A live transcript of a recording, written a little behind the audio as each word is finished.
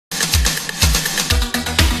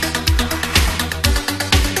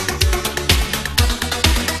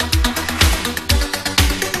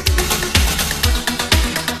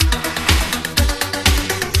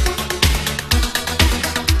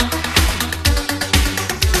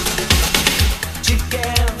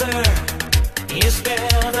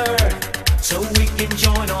can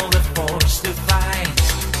join all the force to fight.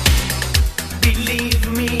 Believe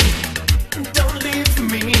me, don't leave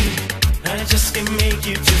me. I just can make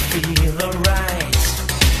you to feel alright.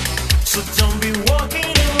 So don't be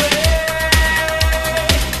walking away.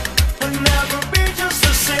 I'll never be just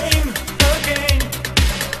the same again.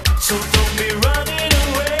 So don't be running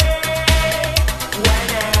away.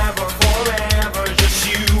 Whenever, forever, just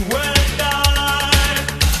you and I.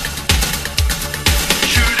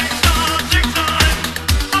 Shooting star, tick time.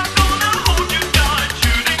 I'm gonna hold you tight.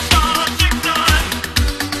 Shooting star, tick time.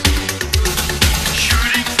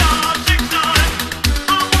 Shooting star, tick time.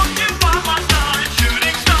 I want you by my side.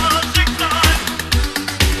 Shooting star, tick time.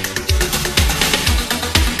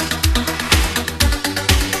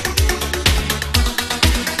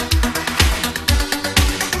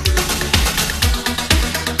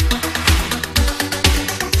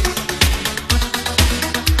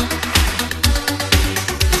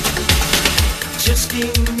 Just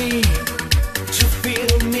give me to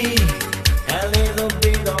feel me, a little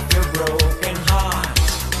bit of your broken heart.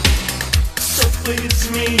 So please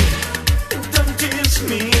me, don't diss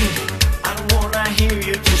me. I wanna hear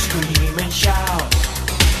you to scream and shout.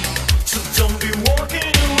 So don't be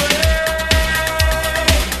walking away.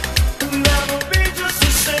 Never be just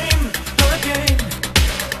the same again.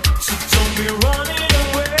 So don't be running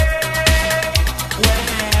away.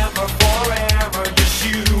 Whenever, forever, just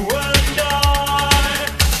you and I.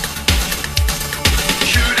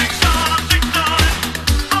 Shooting star, tick time.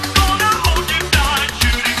 I'm gonna hold you tight.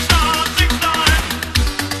 Shooting star, tick time.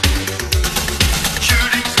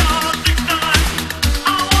 Shooting star, tick time.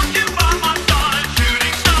 I want you by my side.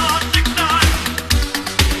 Shooting star, tick time.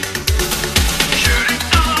 Shooting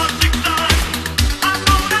star, tick time. I'm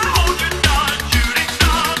gonna hold you tight. Shooting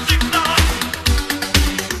star, tick time.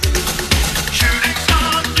 Shooting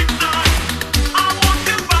star, tick time. I want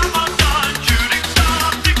you by my side. Shooting star,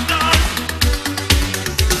 tick time.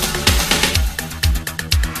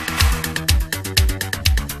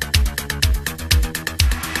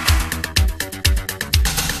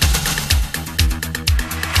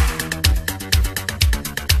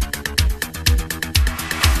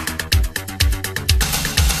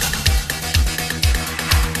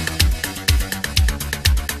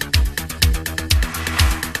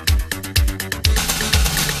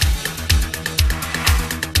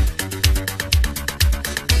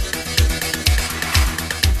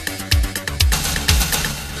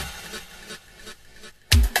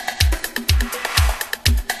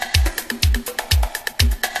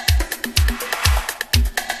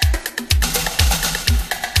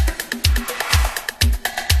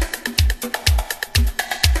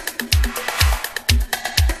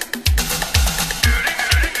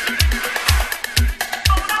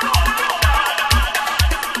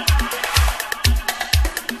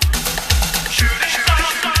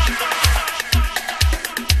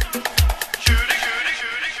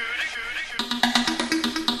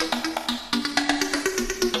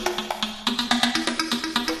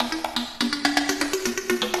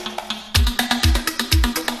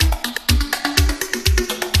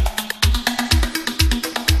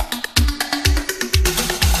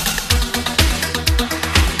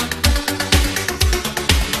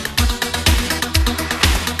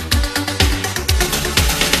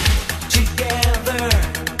 Together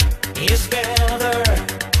is better,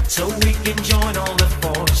 so we can join all the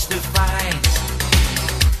force to fight.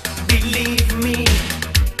 Believe me,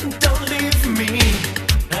 don't leave me.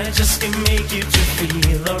 I just can make you to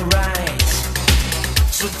feel alright.